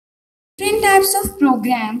types of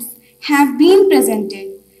programs have been presented.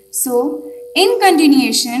 So, in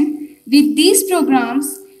continuation with these programs,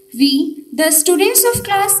 we, the students of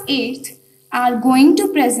class 8th, are going to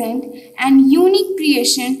present an unique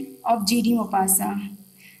creation of Guy de Maupassant,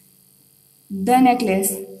 the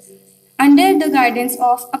necklace, under the guidance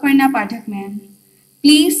of Aparna Pathak ma'am.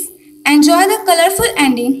 Please enjoy the colorful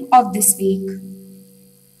ending of this week.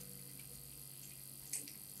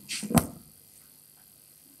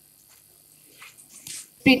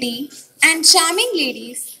 Pretty and charming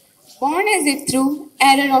ladies, born as if through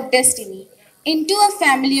error of destiny into a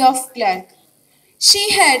family of clerks. She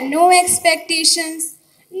had no expectations,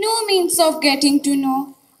 no means of getting to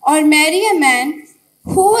know or marry a man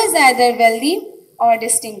who was either wealthy or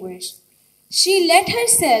distinguished. She let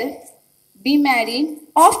herself be married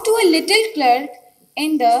off to a little clerk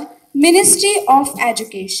in the Ministry of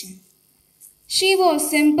Education. She was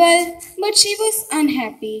simple, but she was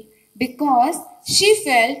unhappy because she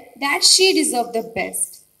felt that she deserved the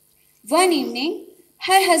best. One evening,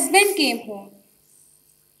 her husband came home,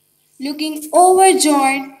 looking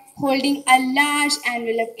overjoyed, holding a large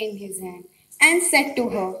envelope in his hand, and said to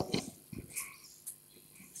her,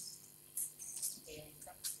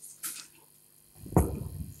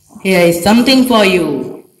 "Here is something for you."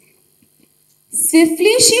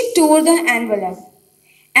 Swiftly she tore the envelope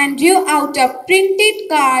and drew out a printed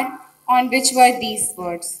card on which were these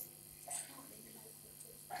words: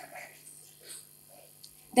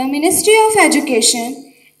 The Ministry of Education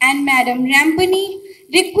and Madam Rampani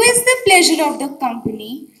request the pleasure of the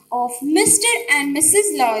company of Mr. and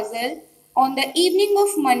Mrs. Loisel on the evening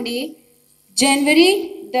of Monday,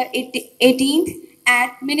 January the 18th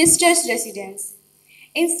at Minister's residence.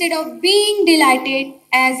 Instead of being delighted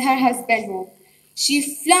as her husband hoped, she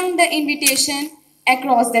flung the invitation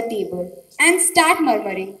across the table and started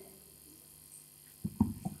murmuring,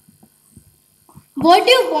 What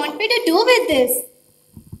do you want me to do with this?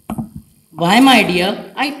 Why, my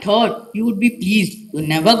dear, I thought you would be pleased. You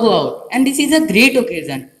never go out, and this is a great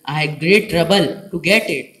occasion. I had great trouble to get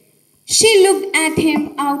it. She looked at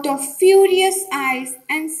him out of furious eyes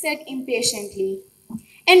and said impatiently,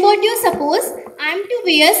 And what do you suppose I am to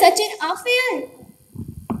wear such an affair?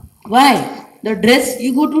 Why, the dress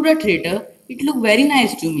you go to the theatre, it looked very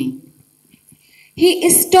nice to me. He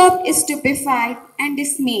stopped stupefied and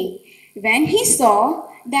dismayed when he saw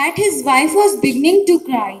that his wife was beginning to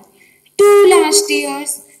cry. Two large tears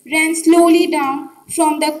ran slowly down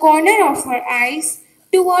from the corner of her eyes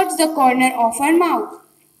towards the corner of her mouth.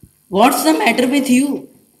 What's the matter with you?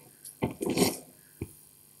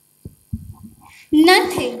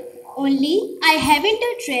 Nothing. Only I haven't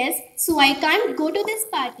a dress, so I can't go to this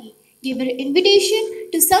party. Give an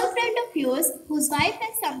invitation to some friend of yours whose wife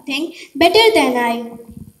has something better than I.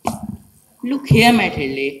 Look here,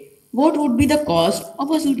 Mathilde. What would be the cost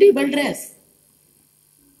of a suitable dress?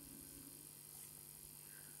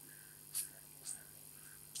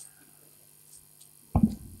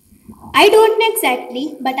 I don't know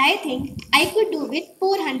exactly, but I think I could do with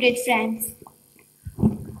 400 francs.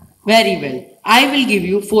 Very well. I will give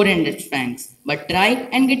you 400 francs, but try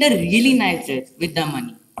and get a really nice dress with the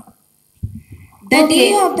money. The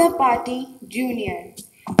day of the party drew near,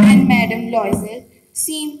 and Madame Loisel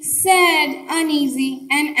seemed sad, uneasy,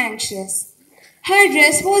 and anxious. Her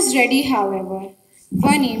dress was ready, however.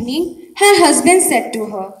 One evening, her husband said to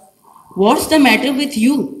her, What's the matter with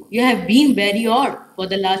you? You have been very odd for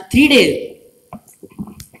the last 3 days.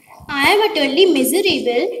 I am utterly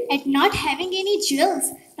miserable at not having any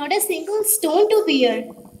jewels, not a single stone to wear.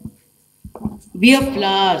 Wear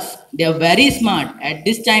flowers. They are very smart at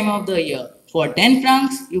this time of the year. For 10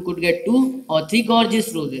 francs, you could get 2 or 3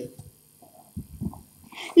 gorgeous roses.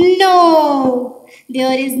 No,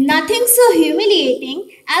 there is nothing so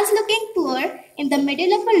humiliating as looking poor in the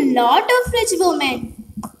middle of a lot of rich women.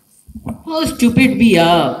 How stupid we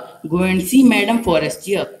are. Go and see Madame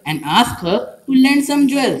Forestier and ask her to lend some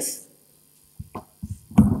jewels.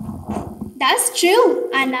 That's true.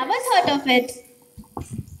 I never thought of it.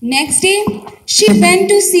 Next day, she went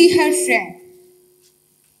to see her friend.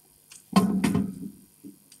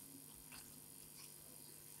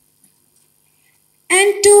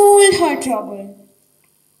 And told her trouble.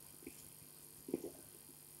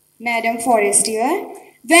 Madame Forestier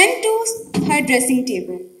went to her dressing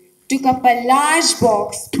table, took up a large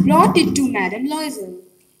box, brought it to Madame Loisel.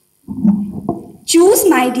 Choose,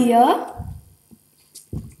 my dear.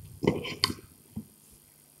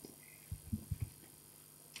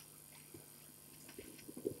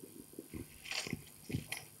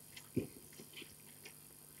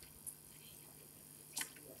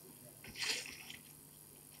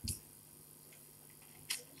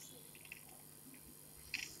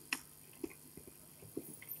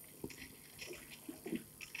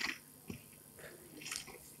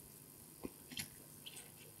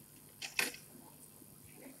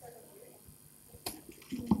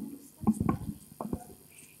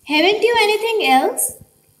 Haven't you anything else?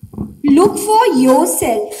 Look for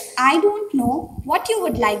yourself. I don't know what you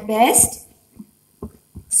would like best.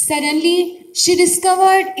 Suddenly, she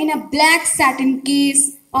discovered in a black satin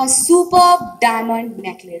case a superb diamond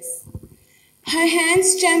necklace. Her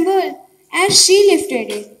hands trembled as she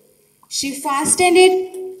lifted it. She fastened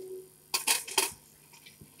it.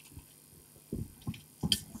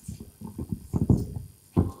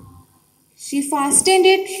 She fastened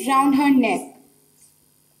it round her neck.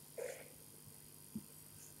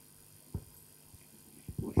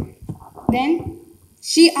 Then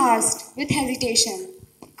she asked with hesitation,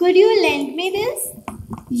 Could you lend me this?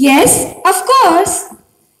 Yes, of course.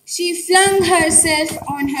 She flung herself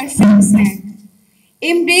on her friend's neck,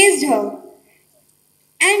 embraced her,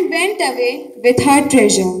 and went away with her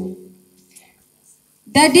treasure.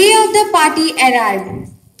 The day of the party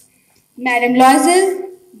arrived. Madame Loisel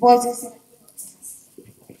was a,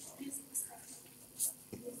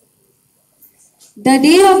 the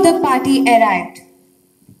day of the party arrived.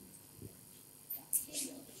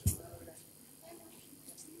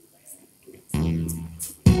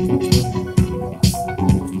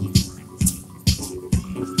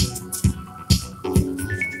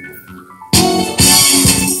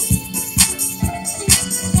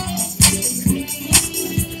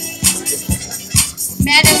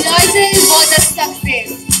 Madame Loisel was a success.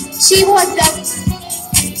 She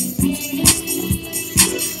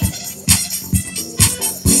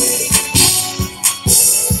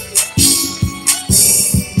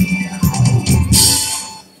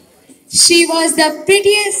was the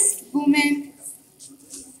prettiest woman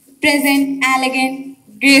present, elegant,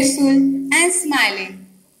 graceful, and smiling.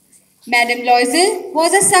 Madame Loisel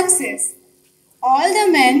was a success. All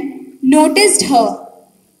the men noticed her,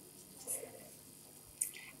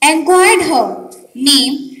 enquired her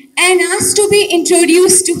name, and asked to be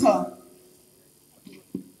introduced to her.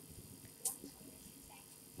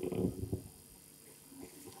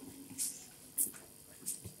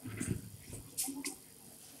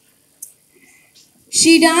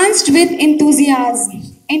 She danced with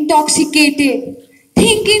enthusiasm, intoxicated,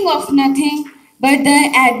 thinking of nothing but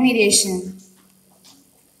their admiration.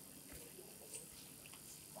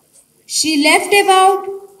 She left about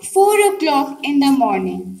 4 o'clock in the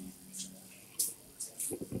morning.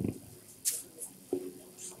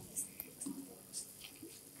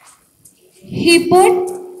 He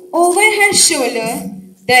put over her shoulder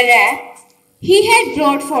the wrap he had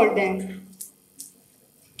brought for them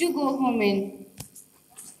to go home in,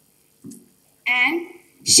 and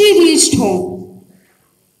she reached home.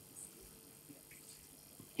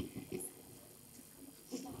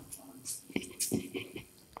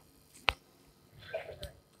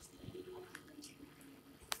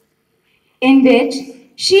 In which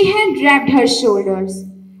she had wrapped her shoulders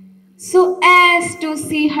so as to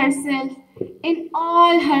see herself in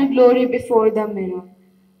all her glory before the mirror.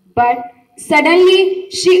 But suddenly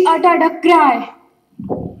she uttered a cry.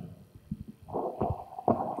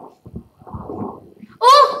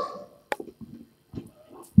 Oh!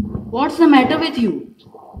 What's the matter with you?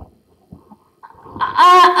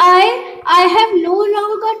 I have no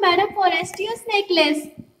longer got Madame Forestier's necklace.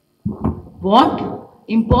 What?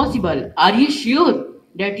 Impossible. Are you sure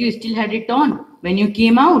that you still had it on when you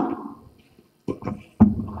came out?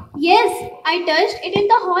 Yes, I touched it in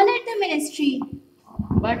the hall at the ministry.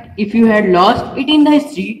 But if you had lost it in the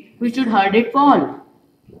street, we should heard it fall.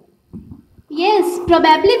 Yes,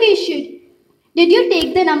 probably we should. Did you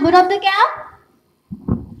take the number of the cab?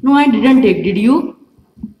 No, I didn't take. Did you?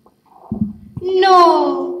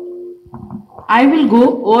 No. I will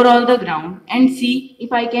go over all the ground and see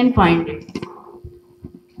if I can find it.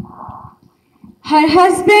 Her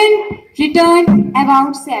husband returned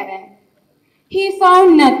about 7. He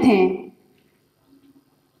found nothing.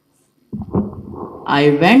 I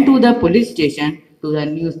went to the police station, to the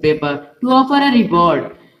newspaper to offer a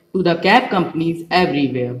reward to the cab companies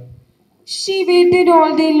everywhere. She waited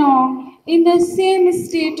all day long in the same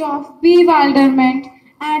state of bewilderment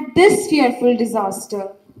at this fearful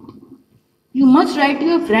disaster. You must write to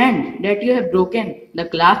your friend that you have broken the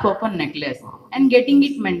clasp of a necklace and getting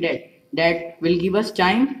it mended. That will give us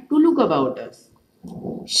time to look about us.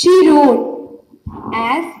 She wrote,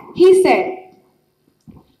 as he said.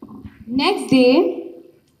 Next day,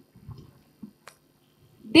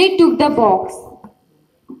 they took the box,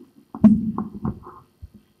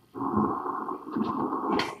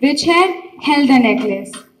 which had held the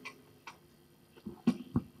necklace,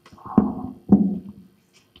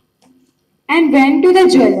 and went to the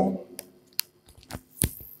jeweler.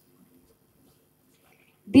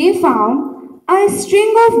 They found a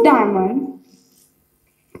string of diamonds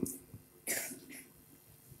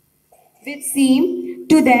which seemed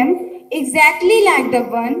to them exactly like the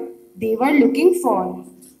one they were looking for.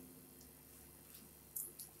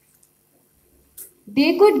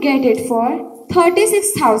 They could get it for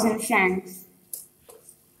 36,000 francs.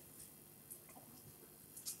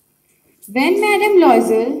 When Madame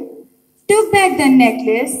Loisel took back the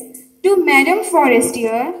necklace to Madame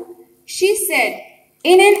Forestier, she said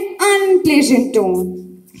in an unpleasant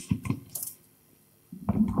tone,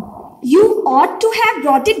 You ought to have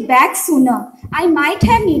brought it back sooner. I might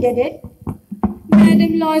have needed it.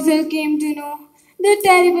 Madame Loisel came to know the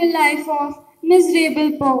terrible life of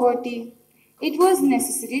miserable poverty. It was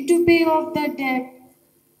necessary to pay off the debt.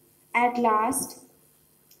 At last,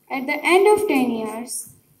 at the end of 10 years,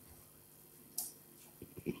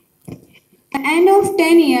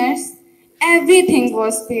 everything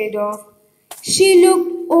was paid off. She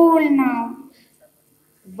looked old now.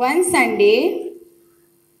 One Sunday,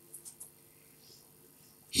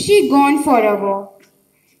 she gone for a walk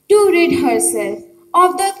to rid herself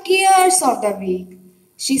of the cares of the week.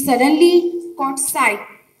 She suddenly caught sight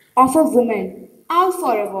of a woman out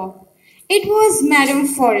for a walk. It was Madame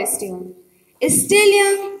Forestier, still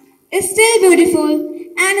young, still beautiful,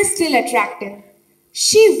 and still attractive.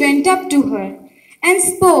 She went up to her and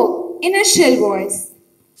spoke in a shrill voice.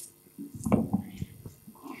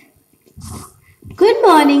 Good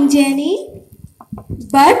morning, Jenny.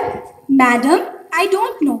 But, madam, I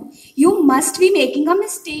don't know. You must be making a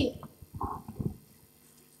mistake.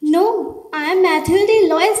 No, I am Mathilde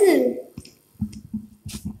Loisel.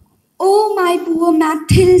 Oh, my poor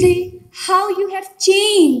Mathilde, how you have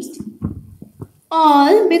changed.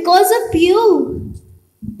 All because of you.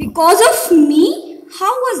 Because of me?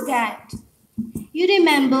 How was that? You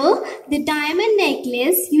remember the diamond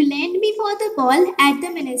necklace you lent me for the ball at the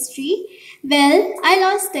ministry? Well, I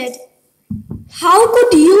lost it. How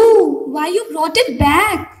could you? Why you brought it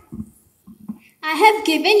back? I have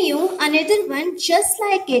given you another one just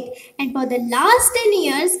like it, and for the last 10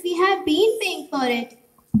 years we have been paying for it.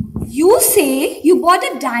 You say you bought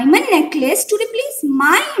a diamond necklace to replace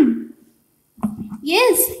mine.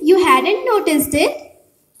 Yes, you hadn't noticed it.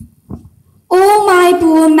 Oh, my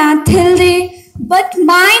poor Mathilde, but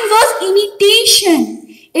mine was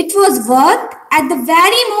imitation. It was worth at the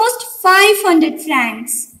very most 500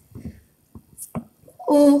 francs.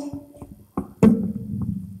 Oh.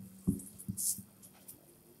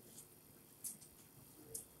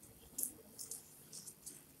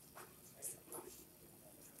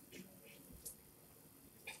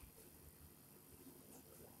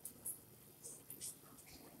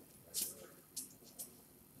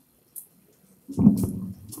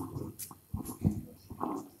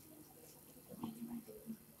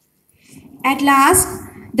 At last,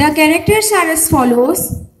 the characters are as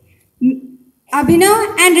follows.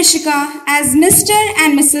 Abhinav and Rishika as Mr.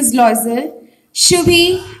 and Mrs. Loisel,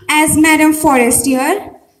 Shubhi as Madame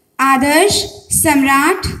Forestier, Adarsh,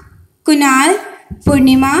 Samrat, Kunal,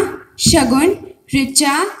 Purnima, Shagun,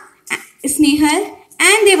 Richa, Snehal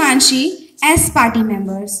and Devanshi as party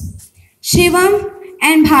members, Shivam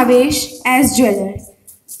and Bhavesh as jeweler,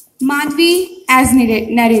 Madhvi as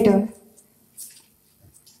narrator.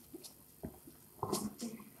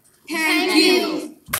 Thank you.